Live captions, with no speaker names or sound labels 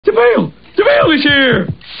DeVille is here!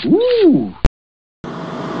 Woo!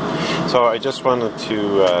 So I just wanted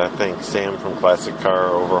to thank Sam from Classic Car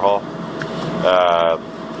Overhaul.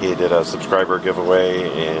 He did a subscriber giveaway,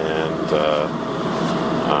 and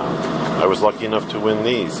I was lucky enough to win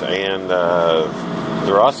these, and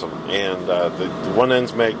they're awesome. And the one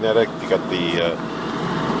end's magnetic. You got the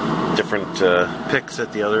different picks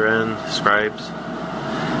at the other end, scribes,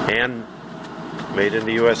 and made in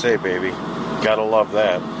the USA, baby. Gotta love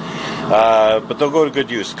that. But they'll go to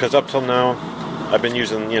good use, because up till now I've been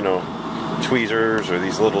using, tweezers or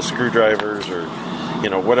these little screwdrivers or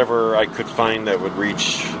whatever I could find that would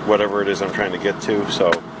reach whatever it is I'm trying to get to.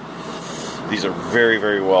 So these are very,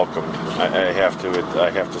 very welcomed. I have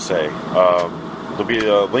to say. There'll be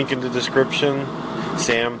a link in the description.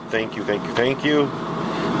 Sam, thank you.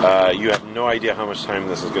 You have no idea how much time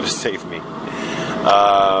this is going to save me.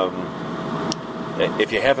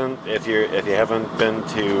 If you haven't been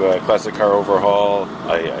to Classic Car Overhaul,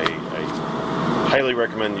 I highly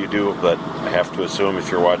recommend you do, but I have to assume if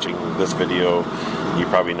you're watching this video, you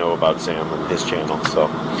probably know about Sam and his channel. So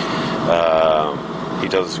he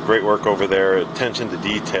does great work over there. Attention to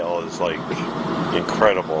detail is like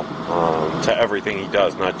incredible to everything he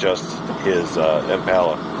does, not just his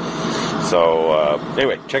Impala. So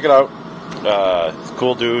anyway, check it out. He's a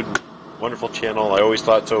cool dude, wonderful channel. I always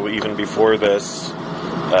thought so even before this.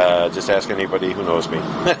 Just ask anybody who knows me.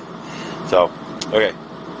 So, okay.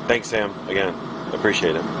 Thanks, Sam, again.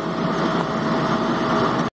 Appreciate it.